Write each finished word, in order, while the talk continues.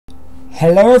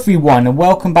Hello everyone and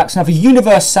welcome back to another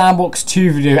Universe Sandbox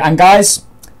 2 video. And guys,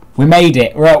 we made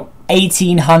it. We're at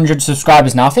 1,800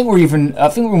 subscribers now. I think we're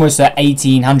almost at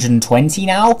 1,820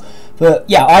 now. But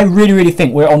yeah, I really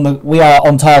think we are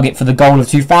on target for the goal of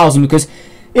 2,000, because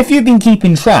if you've been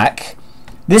keeping track,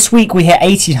 this week we hit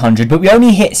 1,800, but we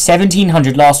only hit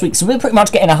 1,700 last week. So we're pretty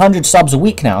much getting 100 subs a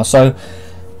week now. So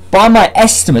by my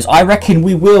estimates, I reckon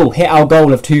we will hit our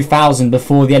goal of 2,000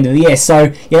 before the end of the year.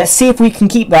 So yeah, let's see if we can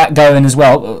keep that going as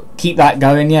well. Keep that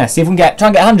going, yeah. See if we can try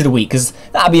and get 100 a week, because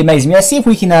that'd be amazing. Yeah, see if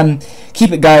we can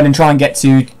keep it going and try and get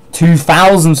to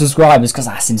 2,000 subscribers, because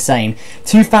that's insane.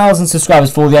 2,000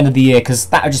 subscribers before the end of the year, because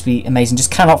that would just be amazing. Just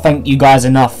cannot thank you guys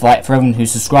enough, like, for everyone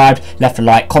who's subscribed, left a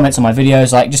like, comments on my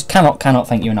videos. Like, just cannot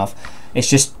thank you enough. It's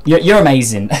just you're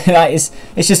amazing. It's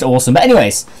just awesome. But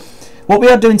anyways, what we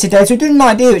are doing today is we're doing an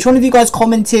idea which one of you guys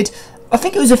commented, I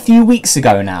think it was a few weeks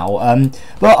ago now.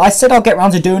 Well, I said I'll get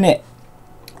around to doing it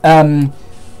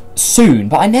soon,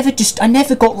 but I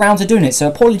never got round to doing it, so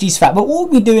apologies for that. But what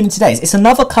we're doing today is it's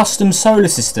another custom solar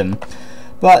system.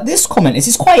 But this comment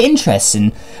is quite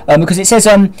interesting because it says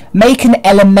make an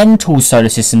elemental solar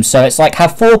system. So it's like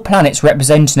have 4 planets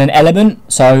representing an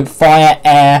element. So fire,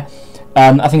 air,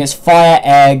 I think it's fire,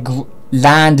 air,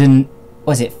 land, and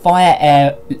what is it? Fire,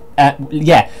 air,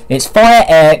 yeah, it's fire,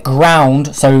 air,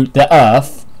 ground, so the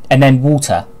earth, and then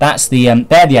water. That's the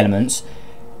they're the elements.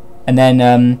 And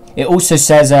then it also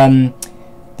says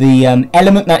the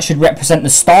element that should represent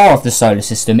the star of the solar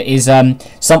system is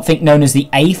something known as the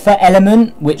Aether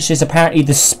Element, which is apparently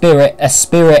a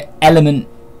spirit element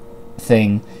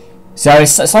thing. So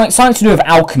it's something to do with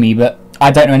alchemy, but I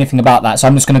don't know anything about that, so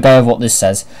I'm just going to go over what this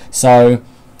says. So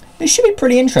this should be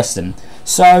pretty interesting.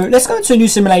 So let's go into a new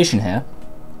simulation here.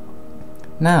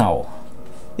 Now,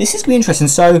 this is going to be interesting.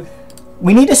 So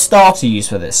we need a star to use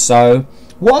for this. So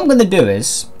what I'm going to do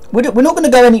is we're not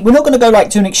going to go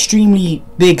like to an extremely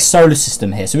big solar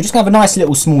system here. So we're just going to have a nice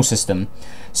little small system.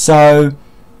 So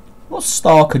what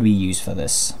star could we use for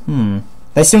this?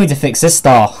 They still need to fix this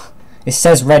star. It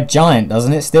says red giant,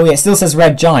 doesn't it? Still, yeah, it still says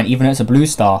red giant, even though it's a blue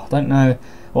star. Don't know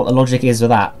what the logic is with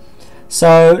that.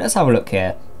 So let's have a look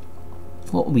here.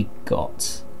 What have we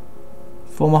got?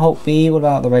 Formahawk B. What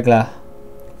about the regular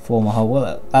Formahawk?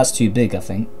 Well, that's too big, I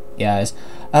think. Yeah, it is.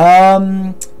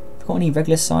 Got any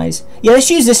regular size? Yeah,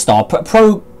 let's use this star.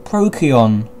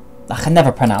 Procyon. I can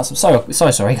never pronounce. I'm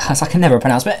sorry guys. I can never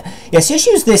pronounce. But yes, let's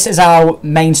use this as our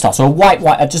main star. So a white,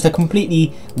 just a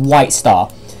completely white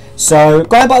star. So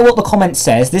going by what the comment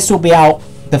says, this will be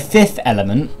the 5th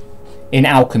element in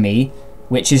alchemy,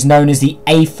 which is known as the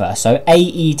Aether. So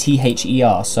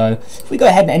A-E-T-H-E-R. So if we go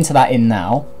ahead and enter that in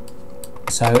now.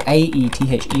 So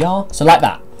A-E-T-H-E-R. So like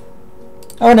that.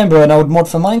 I remember an old mod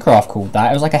for Minecraft called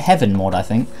that. It was like a heaven mod, I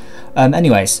think.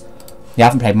 Anyways, yeah, I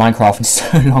haven't played Minecraft in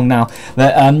so long now.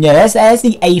 But yeah, there's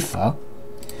the Aether.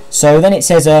 So then it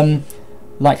says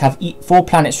like have 4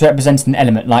 planets representing an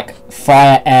element, like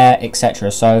fire, air,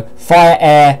 etc. So fire,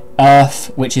 air,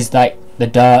 earth, which is like the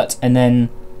dirt, and then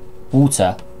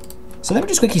water. So let me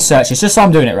just quickly search this, just so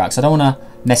I'm doing it right, because I don't want to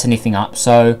mess anything up.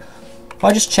 So if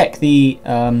I just check the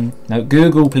no,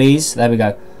 Google please. There we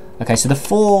go. Okay, so the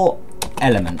 4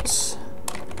 elements.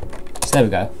 So there we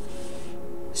go.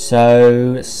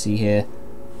 So let's see here.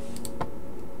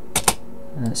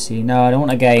 Let's see. No, I don't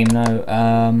want a game.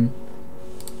 No.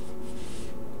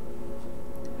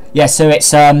 Yeah. So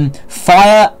it's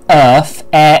fire, earth,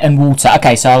 air, and water.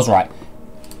 Okay, so I was right.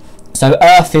 So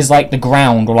earth is like the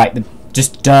ground, or like the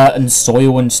just dirt and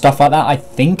soil and stuff like that. I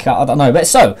think. I don't know. But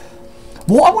so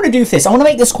what I want to do for this, I want to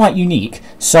make this quite unique.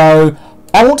 So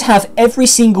I want to have every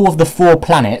single of the 4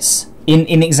 planets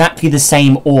in exactly the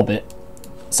same orbit.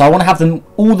 So I want to have them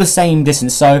all the same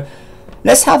distance. So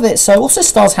let's have it. So what's the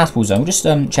star's habitable zone? We'll just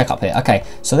check up here. Okay,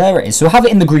 so there it is. So we'll have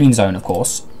it in the green zone, of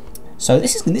course. So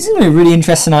this is going to be a really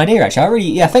interesting idea, actually.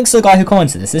 Yeah, thanks to the guy who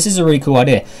commented this. This is a really cool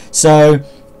idea. So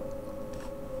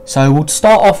we'll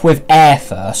start off with air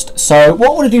first. So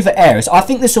what I want to do for air is I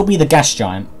think this will be the gas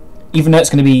giant, even though it's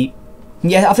going to be.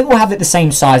 Yeah, I think we'll have it the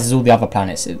same size as all the other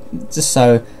planets. Just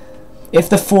so, if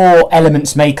the 4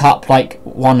 elements make up like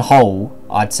one whole,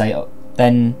 I'd say,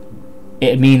 then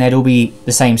it'd mean they'd all be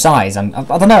the same size. I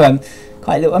don't know.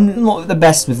 I'm not the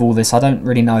best with all this. I don't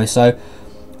really know. So,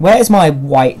 where's my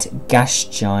white gas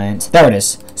giant? There it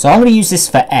is. So I'm going to use this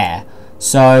for air.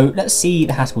 So let's see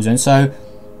the habitable zone. So,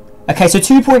 okay, so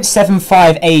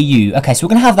 2.75 AU. Okay, so we're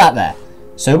going to have that there.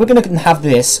 So we're going to have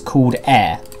this called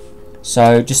air.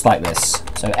 So just like this.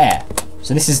 So air.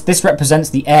 So this represents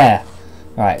the air.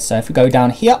 Right. So if we go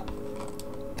down here,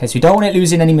 okay, so we don't want it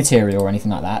losing any material or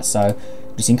anything like that. So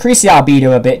just increase the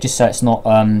albedo a bit, just so it's not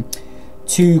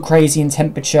too crazy in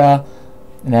temperature.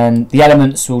 And then the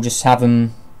elements, we'll just have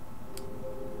them...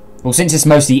 Well, since it's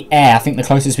mostly air, I think the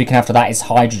closest we can have to that is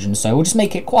hydrogen. So we'll just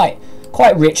make it quite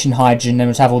rich in hydrogen. Then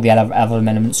we'll have all the other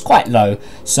elements quite low.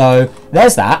 So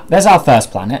there's that. There's our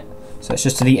first planet. So let's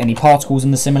just delete any particles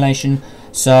in the simulation.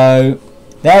 So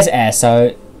there's air.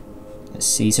 So let's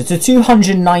see. So it's a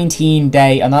 219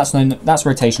 day, and that's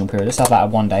rotational period. Let's have that at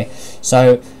 1 day.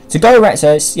 So to go right,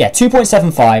 so it's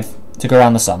 2.75 to go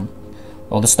around the sun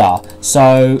or the star.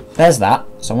 So there's that.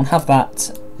 So I want to have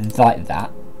that like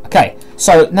that. Okay.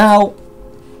 So now,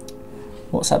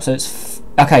 what's up? So it's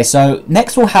okay. So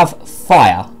next we'll have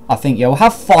fire. I think we'll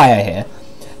have fire here.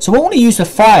 So what I want to use for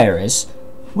fire is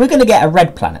we're going to get a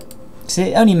red planet. So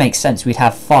it only makes sense we'd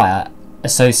have fire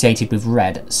associated with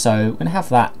red. So we're going to have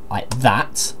that like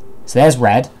that. So there's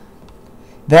red.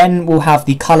 Then we'll have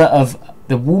the color of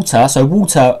the water. So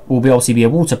water will obviously be a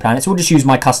water planet. So we'll just use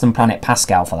my custom planet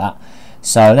Pascal for that.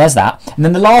 So there's that. And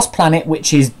then the last planet,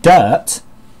 which is dirt,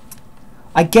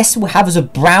 I guess we'll have as a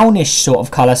brownish sort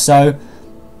of colour, so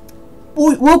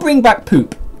we'll bring back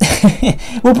poop.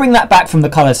 We'll bring that back from the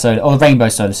colour solar, or the rainbow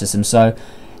solar system, so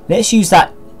let's use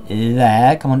that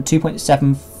there. Come on,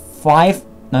 2.75,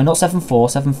 no, not 74,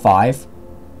 75.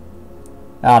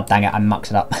 Ah, dang it, I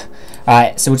mucked it up.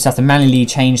 Alright, so we'll just have to manually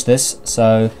change this,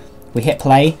 so we hit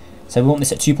play. So we want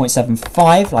this at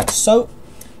 2.75, like so.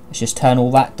 Let's just turn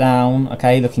all that down,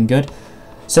 okay, looking good.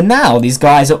 So now these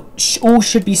guys all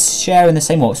should be sharing the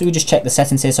same work. So we just check the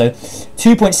settings here. So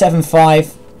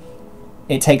 2.75,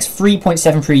 it takes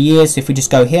 3.73 years. So if we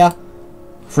just go here,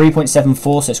 3.74.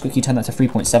 So let's quickly turn that to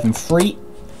 3.73.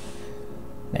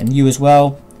 Then you as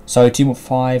well. So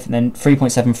 2.5 and then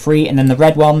 3.73. And then the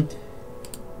red one.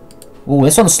 Oh,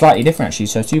 this one's slightly different actually.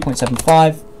 So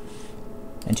 2.75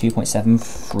 and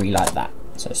 2.73 like that.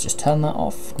 So let's just turn that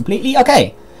off completely.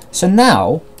 Okay. So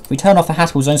now we turn off the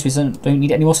habitable zones, so we don't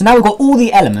need it anymore. So now we've got all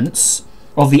the elements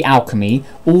of the alchemy,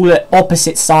 all at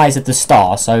opposite sides of the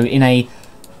star. So in a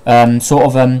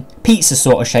sort of pizza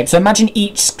sort of shape. So imagine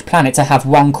each planet to have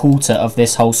 1/4 of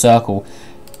this whole circle.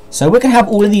 So we're going to have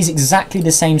all of these exactly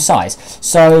the same size.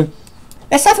 So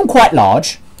let's have them quite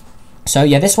large. So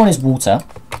yeah, this one is water.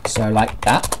 So like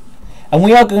that. And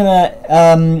we are going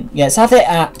to, let's have it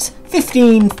at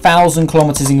 15,000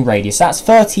 kilometers in radius. That's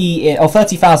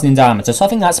 30,000 in diameter. So I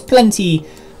think that's plenty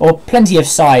of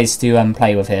size to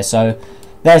play with here. So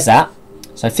there's that.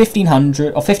 So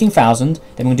 1,500 or 15,000.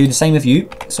 Then we'll do the same with you.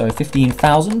 So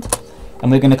 15,000,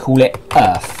 and we're going to call it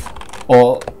Earth,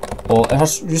 or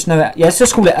just know that. Yeah, let's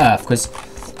just call it Earth because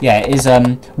yeah, it is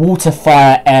water,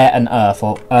 fire, air, and earth,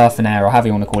 or earth and air, or however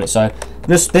you want to call it. So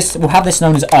this we'll have this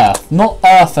known as Earth, not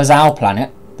Earth as our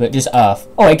planet, but just Earth.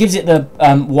 Oh, it gives it the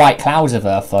white clouds of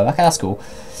Earth though. Okay, that's cool.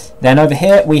 Then over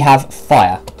here we have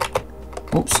fire.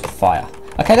 Oops, fire.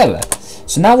 Okay, there we go.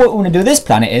 So now what we want to do with this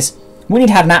planet is we need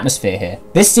to have an atmosphere here.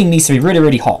 This thing needs to be really,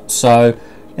 really hot. So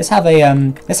let's have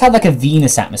like a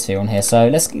Venus atmosphere on here. So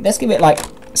let's give it like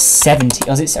 70.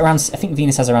 Or it's around. I think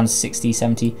Venus has around 60,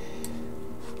 70.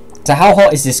 So how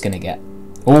hot is this gonna get?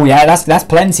 Oh yeah, that's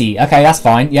plenty. Okay, that's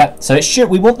fine. Yeah. So it should.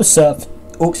 We want the surf.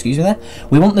 Oh, excuse me there.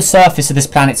 We want the surface of this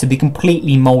planet to be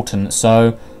completely molten.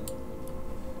 So,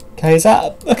 okay, is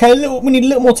that okay? We need a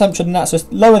little more temperature than that. So let's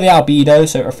lower the albedo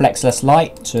so it reflects less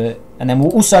light. And then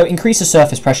we'll also increase the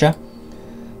surface pressure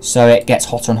so it gets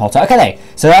hotter and hotter. Okay,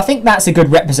 so I think that's a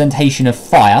good representation of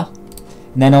fire.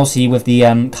 And then obviously with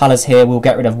the colours here, we'll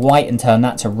get rid of white and turn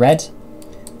that to red,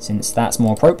 since that's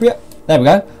more appropriate. There we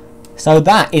go. So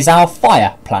that is our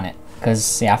fire planet.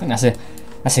 Because yeah, I think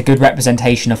that's a good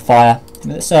representation of fire.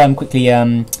 Let's quickly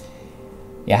yeah,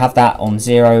 have that on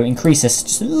 0. Increase this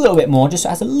just a little bit more, just so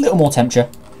it has a little more temperature.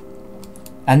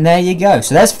 And there you go.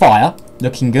 So there's fire,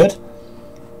 looking good.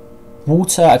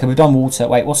 Water. Okay, we've done water.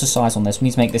 Wait, what's the size on this? We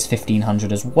need to make this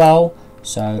 1,500 as well.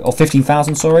 So, or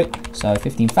 15,000, sorry. So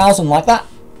 15,000 like that.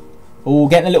 Oh,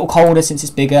 getting a little colder since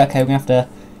it's bigger. Okay, we're gonna have to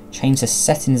change the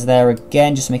settings there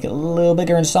again, just to make it a little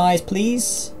bigger in size,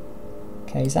 please.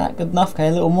 Okay, is that good enough? Okay,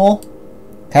 a little more.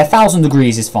 Okay, 1,000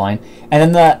 degrees is fine. And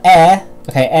then the air.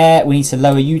 Okay, air. We need to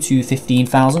lower you to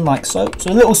 15,000, like so.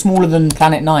 So a little smaller than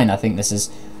Planet 9, I think this is.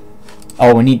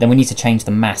 Oh, we need to change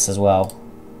the mass as well.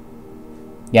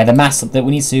 Yeah, the mass that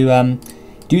we need to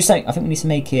do something. I think we need to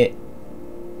make it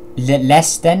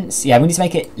less dense. Yeah, we need to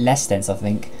make it less dense, I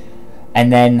think,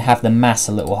 and then have the mass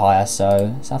a little higher.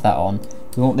 So let's have that on.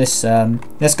 We want this.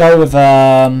 Let's go with.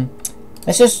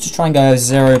 Let's just try and go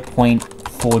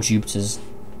 0.4 Jupiters.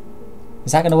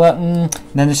 Is that going to work? And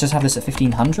then let's just have this at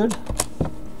 1,500.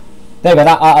 There we go.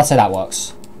 I'll say that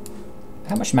works.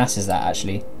 How much mass is that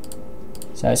actually?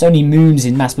 So it's only moons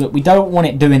in mass, but we don't want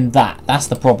it doing that. That's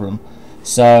the problem.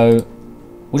 So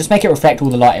We'll just make it reflect all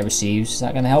the light it receives. Is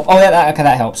that going to help? Oh yeah, okay,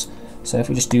 that helps. So if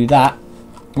we just do that,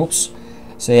 oops.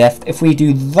 So yeah, if we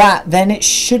do that, then it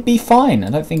should be fine. I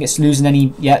don't think it's losing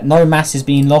any. Yeah, no mass is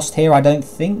being lost here. I don't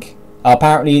think.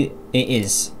 Apparently it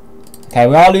is. Okay,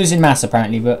 we are losing mass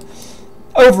apparently, but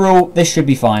overall this should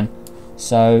be fine.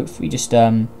 So if we just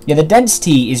yeah, the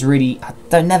density is really. I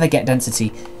don't never get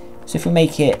density. So if we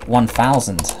make it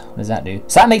 1000, what does that do?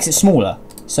 So that makes it smaller.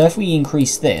 So if we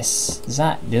increase this, does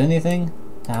that do anything?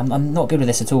 I'm not good with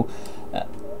this at all.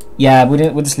 Yeah,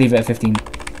 we'll just leave it at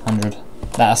 1500.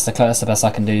 That's the best I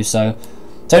can do. So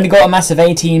it's only got a massive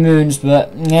 18 moons,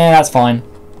 but yeah, that's fine.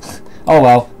 Oh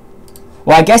well.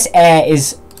 Well, I guess air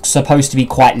is supposed to be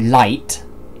quite light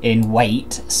in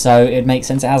weight, so it makes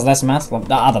sense it has less mass. Well,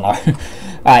 I don't know.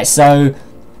 Alright, so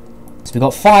we've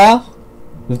got fire,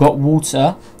 we've got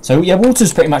water. So yeah,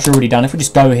 water's pretty much already done. If we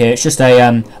just go here, it's just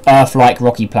a Earth-like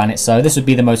rocky planet, so this would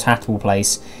be the most habitable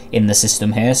place in the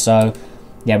system here. So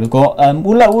yeah, we've got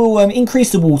we'll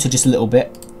increase the water just a little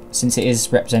bit since it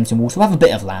is representing water. We'll have a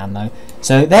bit of land though.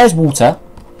 So there's water.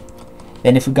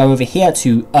 Then if we go over here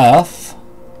to Earth,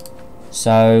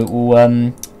 so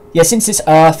we'll yeah, since it's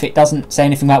Earth, it doesn't say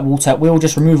anything about water. We'll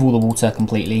just remove all the water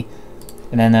completely,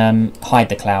 and then hide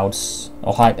the clouds.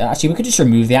 Or hide. Actually, we could just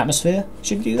remove the atmosphere.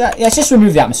 Should we do that? Yeah, let's just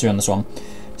remove the atmosphere on this one.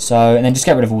 So, and then just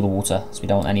get rid of all the water, so we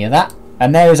don't want any of that.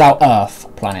 And there is our Earth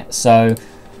planet. So,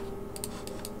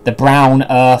 the brown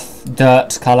Earth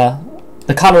dirt color,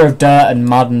 the color of dirt and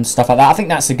mud and stuff like that. I think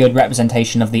that's a good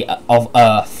representation of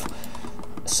Earth.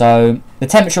 So, the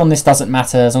temperature on this doesn't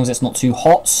matter as long as it's not too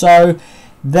hot. So,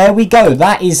 there we go.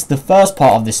 That is the first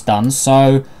part of this done.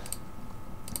 So,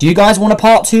 do you guys want a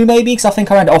part 2 maybe? Because I think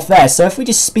I read it off there. So if we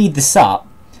just speed this up,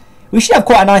 we should have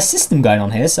quite a nice system going on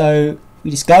here. So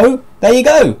we just go. There you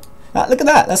go. Look at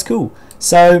that. That's cool.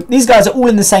 So these guys are all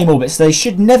in the same orbit, so they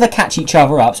should never catch each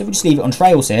other up. So if we just leave it on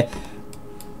trails here,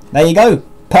 there you go.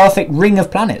 Perfect ring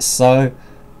of planets. So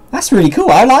that's really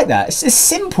cool. I like that. It's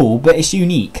simple, but it's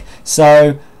unique.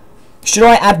 So should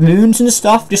I add moons and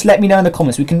stuff? Just let me know in the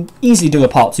comments. We can easily do a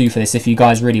part 2 for this if you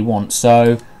guys really want.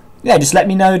 So yeah, just let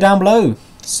me know down below.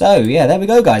 So yeah, there we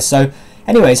go guys. So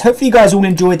anyways, hopefully you guys all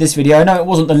enjoyed this video. I know it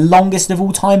wasn't the longest of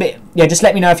all time, but yeah, just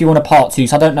let me know if you want a part 2.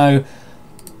 So I don't know,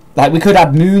 like we could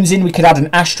add moons in, we could add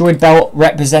an asteroid belt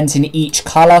representing each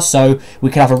colour. So we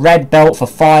could have a red belt for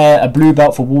fire, a blue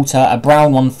belt for water, a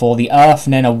brown one for the earth,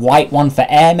 and then a white one for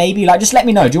air maybe. Like just let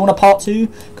me know, do you want a part 2?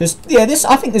 Because yeah,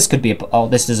 I think this could be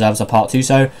this deserves a part 2.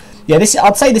 So yeah,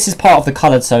 I'd say this is part of the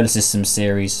Coloured Solar System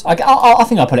series. I think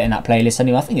I'll put it in that playlist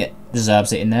anyway. I think it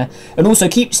deserves it in there. And also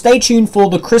stay tuned for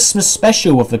the Christmas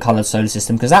special of the Coloured Solar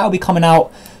System, because that will be coming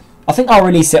out. I think I'll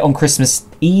release it on Christmas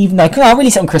Eve. No, I'll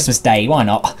release it on Christmas Day. Why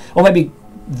not? Or maybe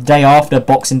the day after,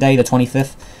 Boxing Day, the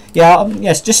 25th. Yeah,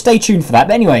 yes, just stay tuned for that.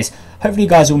 But anyways, hopefully you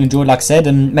guys all enjoyed, like I said,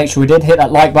 and make sure you did hit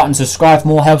that like button, subscribe for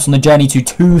more, helps on the journey to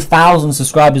 2,000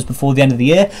 subscribers before the end of the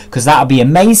year, because that would be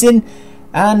amazing.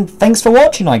 And thanks for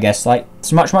watching, I guess. Like,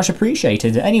 it's much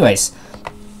appreciated. Anyways,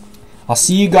 I'll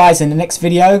see you guys in the next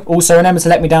video. Also, remember to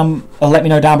let me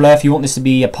know down below if you want this to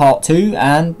be a part 2.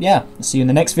 And yeah, I'll see you in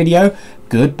the next video.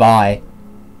 Goodbye.